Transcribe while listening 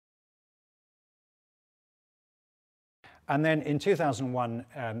And then in 2001,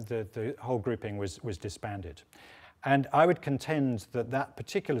 the whole grouping was disbanded. And I would contend that that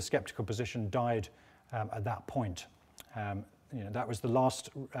particular skeptical position died at that point. That was the last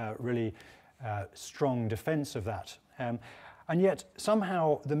really strong defense of that. And yet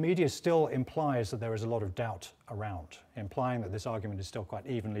somehow the media still implies that there is a lot of doubt around, implying that this argument is still quite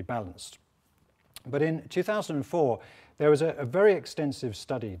evenly balanced. But in 2004, there was a very extensive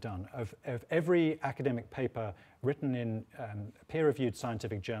study done of every academic paper written in peer-reviewed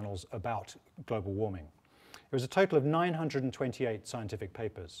scientific journals about global warming. It was a total of 928 scientific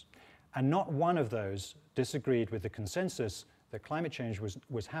papers, and not one of those disagreed with the consensus that climate change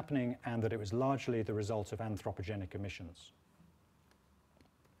was happening and that it was largely the result of anthropogenic emissions.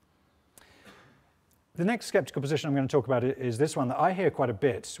 The next skeptical position I'm going to talk about is this one that I hear quite a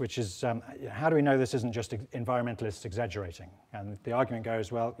bit, which is how do we know this isn't just environmentalists exaggerating? And the argument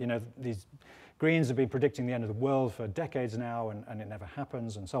goes, well, these Greens have been predicting the end of the world for decades now, and it never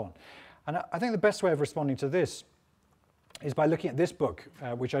happens, and so on. And I think the best way of responding to this is by looking at this book,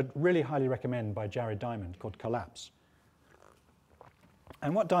 which I'd really highly recommend, by Jared Diamond, called Collapse.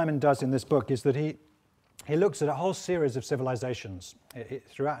 And what Diamond does in this book is that he looks at a whole series of civilizations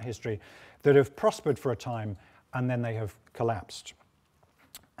throughout history that have prospered for a time and then they have collapsed.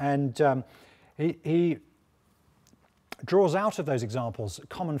 And he draws out of those examples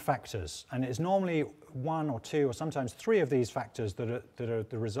common factors, and it's normally one or two or sometimes three of these factors that are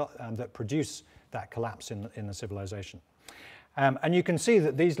the result that produce that collapse in the civilization. And you can see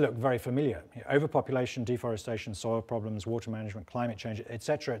that these look very familiar: overpopulation, deforestation, soil problems, water management, climate change,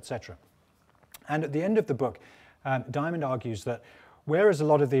 etc., etc. And at the end of the book, Diamond argues that whereas a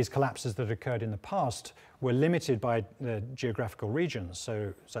lot of these collapses that occurred in the past were limited by the geographical regions,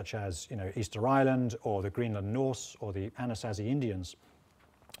 such as Easter Island or the Greenland Norse or the Anasazi Indians,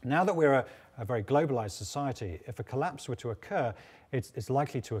 now that we're a very globalized society, if a collapse were to occur, it's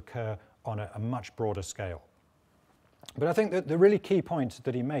likely to occur on a much broader scale. But I think that the really key point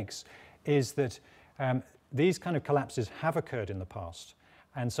that he makes is that these kind of collapses have occurred in the past.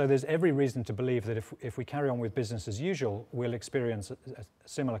 And so there's every reason to believe that if we carry on with business as usual, we'll experience a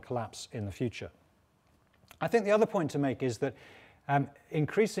similar collapse in the future. I think the other point to make is that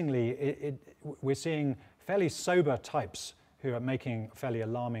increasingly we're seeing fairly sober types who are making fairly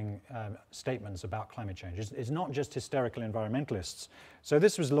alarming statements about climate change. It's not just hysterical environmentalists. So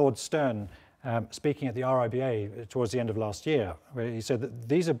this was Lord Stern speaking at the RIBA towards the end of last year, where he said that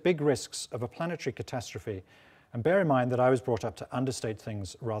these are big risks of a planetary catastrophe. And bear in mind that I was brought up to understate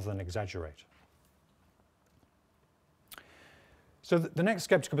things rather than exaggerate. So the next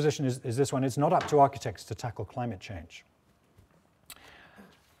skeptical position is this one: it's not up to architects to tackle climate change.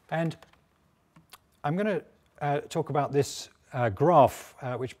 And I'm going to talk about this graph,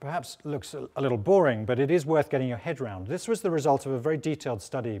 which perhaps looks a little boring, but it is worth getting your head around. This was the result of a very detailed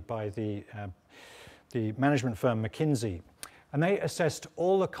study by the management firm McKinsey. And they assessed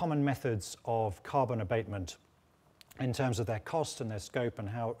all the common methods of carbon abatement in terms of their cost and their scope and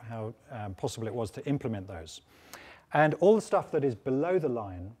how possible it was to implement those. And all the stuff that is below the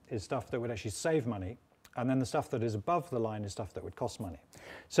line is stuff that would actually save money, and then the stuff that is above the line is stuff that would cost money.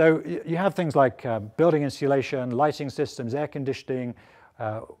 So you have things like building insulation, lighting systems, air conditioning,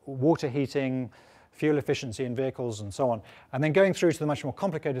 water heating, fuel efficiency in vehicles, and so on. And then going through to the much more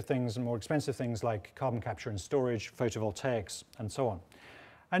complicated things and more expensive things like carbon capture and storage, photovoltaics, and so on.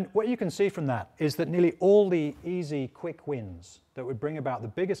 And what you can see from that is that nearly all the easy, quick wins that would bring about the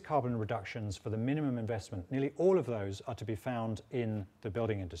biggest carbon reductions for the minimum investment, nearly all of those are to be found in the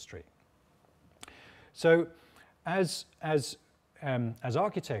building industry. So as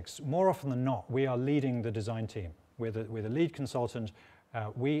architects, more often than not, we are leading the design team. We're the lead consultant.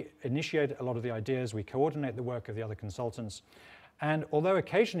 We initiate a lot of the ideas. We coordinate the work of the other consultants. And although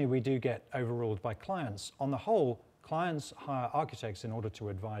occasionally we do get overruled by clients, on the whole, clients hire architects in order to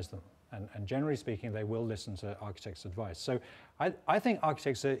advise them. And generally speaking, they will listen to architects' advice. So I think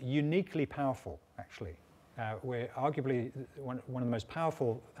architects are uniquely powerful, actually. We're arguably one of the most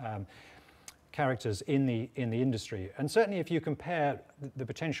powerful characters in the industry. And certainly if you compare the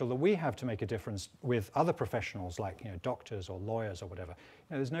potential that we have to make a difference with other professionals like doctors or lawyers or whatever,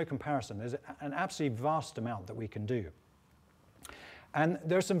 there's no comparison. There's an absolutely vast amount that we can do. And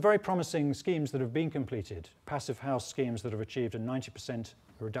there are some very promising schemes that have been completed, passive house schemes that have achieved a 90%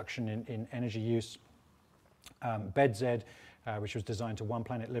 reduction in energy use, BedZ, which was designed to One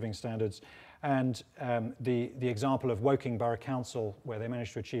Planet Living standards, and the example of Woking Borough Council, where they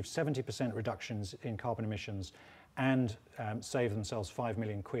managed to achieve 70% reductions in carbon emissions and save themselves £5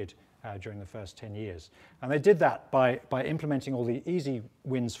 million during the first 10 years. And they did that by implementing all the easy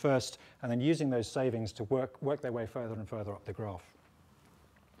wins first and then using those savings to work their way further and further up the graph.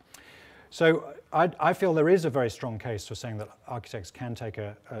 So I feel there is a very strong case for saying that architects can take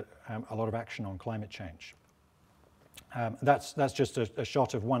a lot of action on climate change. That's just a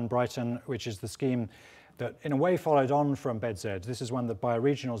shot of One Brighton, which is the scheme that in a way followed on from BEDZ. This is one that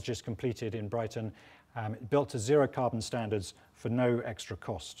Bioregionals just completed in Brighton, built to zero carbon standards for no extra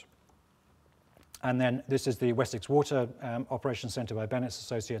cost. And then this is the Wessex Water Operations Centre by Bennett's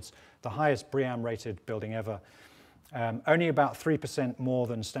Associates, the highest BREEAM rated building ever. Only about 3% more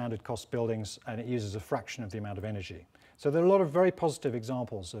than standard cost buildings, and it uses a fraction of the amount of energy. So there are a lot of very positive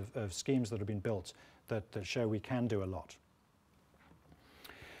examples of schemes that have been built that show we can do a lot.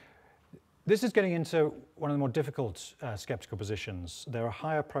 This is getting into one of the more difficult sceptical positions. There are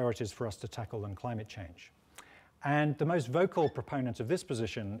higher priorities for us to tackle than climate change. And the most vocal proponent of this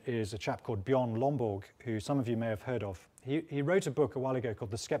position is a chap called Bjorn Lomborg, who some of you may have heard of. He wrote a book a while ago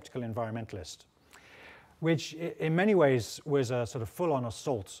called The Skeptical Environmentalist, which in many ways was a sort of full-on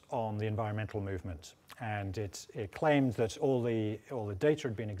assault on the environmental movement. And it claimed that all the data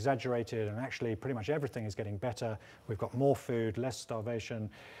had been exaggerated, and actually pretty much everything is getting better. We've got more food, less starvation,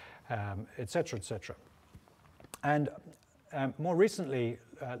 et cetera, et cetera. And more recently,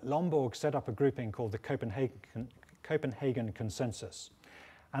 Lomborg set up a grouping called the Copenhagen Consensus.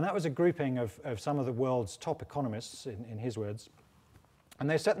 And that was a grouping of some of the world's top economists, in his words. And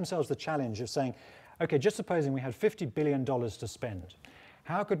they set themselves the challenge of saying, okay, just supposing we had $50 billion to spend,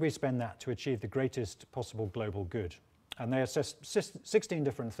 how could we spend that to achieve the greatest possible global good? And they assessed 16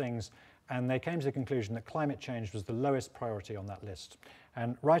 different things, and they came to the conclusion that climate change was the lowest priority on that list.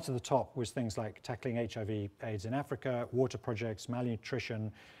 And right at the top was things like tackling HIV/AIDS in Africa, water projects,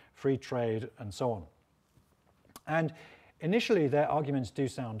 malnutrition, free trade, and so on. And initially, their arguments do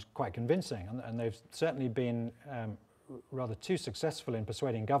sound quite convincing, and they've certainly been rather too successful in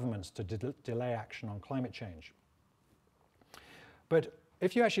persuading governments to delay action on climate change. But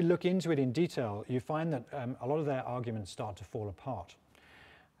if you actually look into it in detail, you find that a lot of their arguments start to fall apart.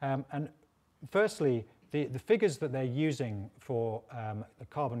 And firstly, the figures that they're using for the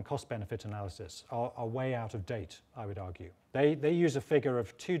carbon cost-benefit analysis are way out of date, I would argue. They use a figure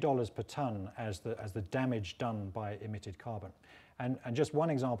of $2 per tonne as the damage done by emitted carbon. And just one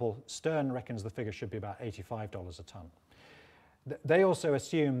example, Stern reckons the figure should be about $85 a tonne. They also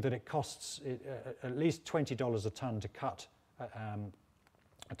assume that it costs at least $20 a tonne to cut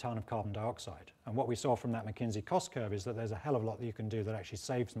a tonne of carbon dioxide. And what we saw from that McKinsey cost curve is that there's a hell of a lot that you can do that actually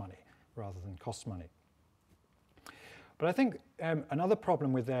saves money rather than costs money. But I think another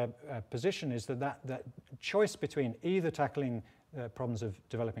problem with their position is that choice between either tackling problems of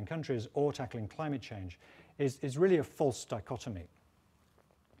developing countries or tackling climate change is really a false dichotomy.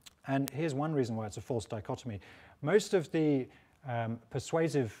 And here's one reason why it's a false dichotomy. Most of the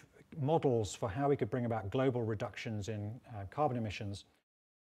persuasive models for how we could bring about global reductions in carbon emissions